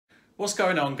What's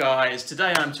going on, guys?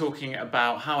 Today I'm talking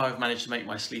about how I've managed to make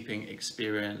my sleeping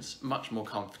experience much more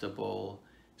comfortable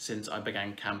since I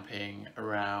began camping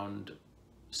around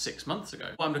 6 months ago.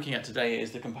 What I'm looking at today is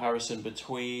the comparison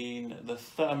between the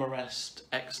Thermarest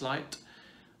Xlite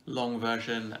long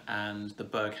version and the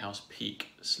Berghaus Peak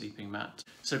sleeping mat.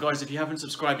 So guys, if you haven't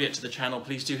subscribed yet to the channel,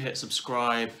 please do hit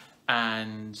subscribe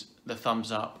and the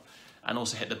thumbs up, and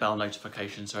also hit the bell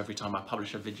notification so every time I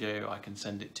publish a video I can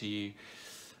send it to you.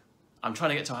 I'm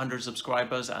trying to get to 100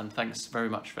 subscribers, and thanks very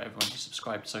much for everyone who's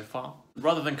subscribed so far.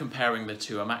 Rather than comparing the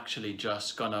two, I'm actually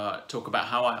just gonna talk about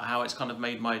how it's kind of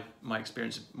made my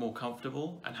experience more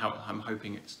comfortable, and how I'm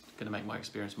hoping it's gonna make my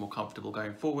experience more comfortable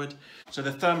going forward. So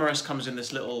the Thermarest comes in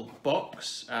this little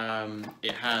box.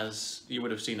 It has, you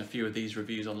would have seen a few of these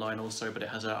reviews online also, but it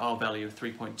has an R value of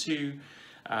 3.2.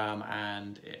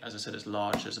 And as I said, it's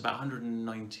large. It's about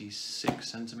 196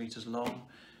 centimeters long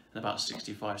and about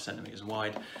 65 centimeters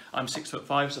wide. I'm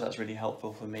 6'5", so that's really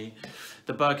helpful for me.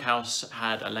 The Berghaus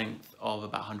had a length of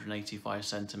about 185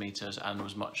 centimeters and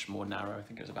was much more narrow. I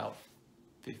think it was about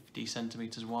 50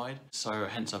 centimeters wide. So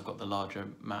hence I've got the larger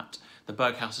mat. The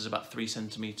Berghaus is about 3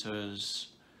 centimeters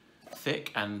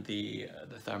thick, and the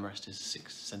Thermarest is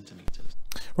 6 centimeters.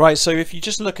 Right, so if you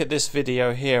just look at this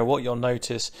video here, what you'll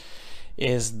notice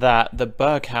is that the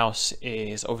Berghaus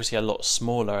is obviously a lot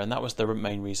smaller, and that was the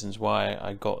main reasons why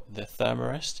I got the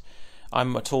Thermarest.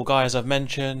 I'm a tall guy, as I've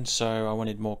mentioned, so I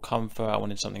wanted more comfort. I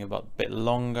wanted something a bit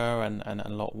longer and a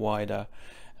lot wider,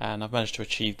 and I've managed to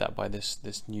achieve that by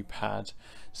this new pad.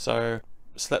 So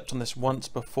slept on this once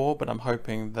before, but I'm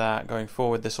hoping that going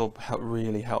forward this will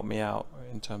really help me out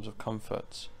in terms of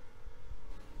comfort.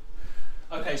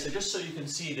 Okay, so just so you can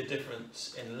see the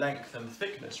difference in length and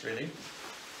thickness, really.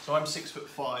 So I'm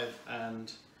 6'5",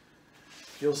 and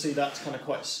you'll see that's kind of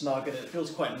quite snug, and it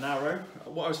feels quite narrow.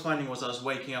 What I was finding was I was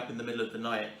waking up in the middle of the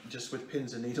night just with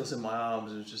pins and needles in my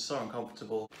arms. It was just so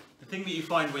uncomfortable. The thing that you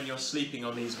find when you're sleeping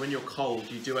on these, when you're cold,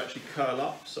 you do actually curl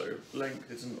up, so length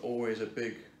isn't always a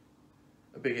big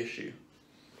issue.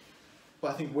 But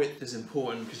I think width is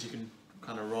important because you can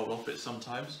kind of roll off it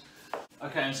sometimes.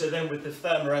 Okay, and so then with the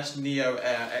Thermarest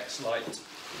NeoAir Xlite,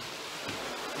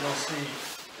 you'll see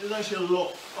there's actually a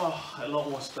lot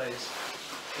more space.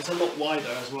 It's a lot wider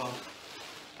as well,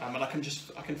 and I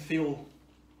can feel,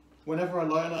 whenever I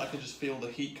lie on it, I can just feel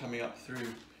the heat coming up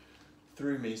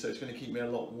through me. So it's going to keep me a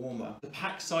lot warmer. The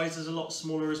pack size is a lot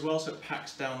smaller as well, so it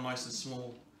packs down nice and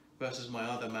small versus my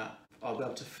other mat. I'll be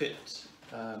able to fit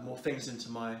more things into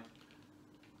my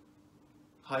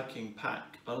hiking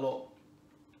pack a lot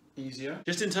easier.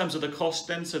 Just in terms of the cost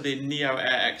then, so the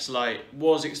NeoAir Xlite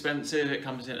was expensive. It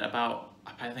comes in at about,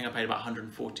 I think I paid about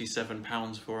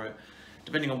 £147 for it.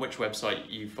 Depending on which website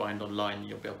you find online,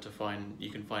 you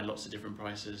can find lots of different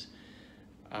prices.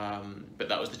 But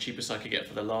that was the cheapest I could get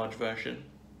for the large version.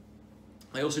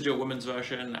 They also do a women's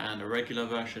version and a regular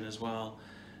version as well.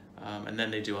 And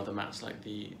then they do other mats like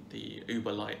the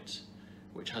Xlite,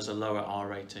 which has a lower R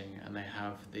rating, and they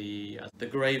have the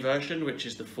grey version, which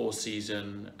is the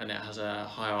 4-season, and it has a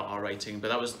higher R rating, but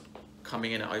that was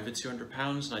coming in at over £200,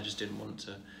 and I just didn't want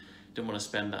to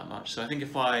spend that much. So I think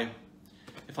if I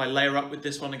layer up with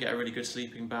this one and get a really good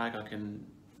sleeping bag, I can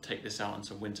take this out on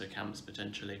some winter camps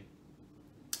potentially.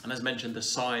 And as mentioned, the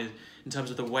size, in terms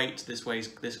of the weight,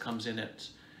 this comes in at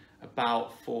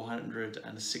about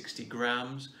 460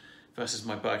 grams. Versus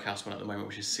my Berghaus one at the moment,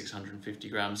 which is 650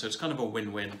 grams. So it's kind of a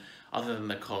win-win, other than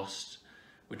the cost,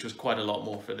 which was quite a lot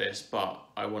more for this, but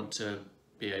I want to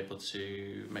be able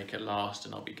to make it last,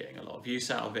 and I'll be getting a lot of use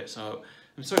out of it. So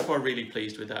I'm so far really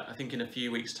pleased with that. I think in a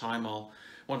few weeks' time,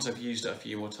 once I've used it a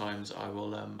few more times,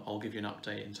 I'll give you an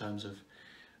update in terms of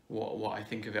what I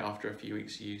think of it after a few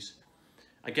weeks' use.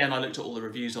 Again, I looked at all the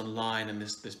reviews online, and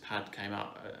this pad came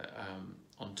out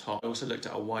on top. I also looked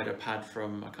at a wider pad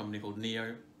from a company called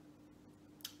Neo,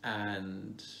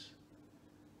 and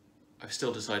I've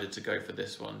still decided to go for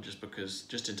this one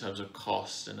just in terms of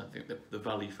cost, and I think the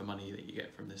value for money that you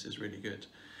get from this is really good.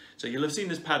 So you'll have seen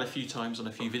this pad a few times on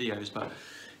a few videos, but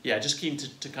yeah, just keen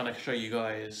to kind of show you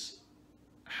guys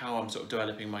how I'm sort of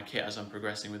developing my kit as I'm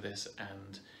progressing with this,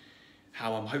 and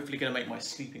how I'm hopefully going to make my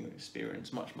sleeping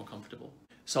experience much more comfortable.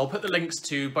 So I'll put the links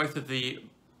to both of the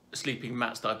sleeping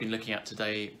mats that I've been looking at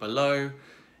today below.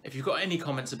 If you've got any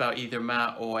comments about either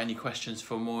mat or any questions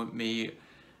for me,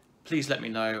 please let me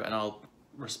know and I'll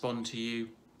respond to you.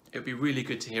 It would be really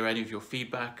good to hear any of your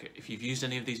feedback, if you've used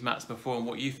any of these mats before and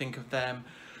what you think of them,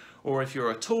 or if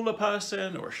you're a taller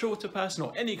person or a shorter person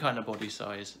or any kind of body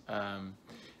size,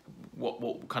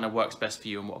 what kind of works best for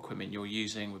you and what equipment you're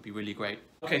using would be really great.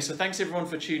 Okay, so thanks everyone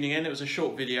for tuning in. It was a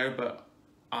short video, but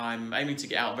I'm aiming to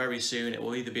get out very soon. It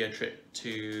will either be a trip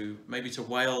to maybe to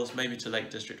Wales, maybe to Lake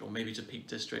District, or maybe to Peak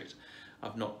District.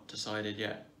 I've not decided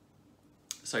yet.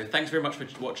 So thanks very much for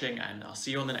watching, and I'll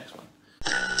see you on the next one.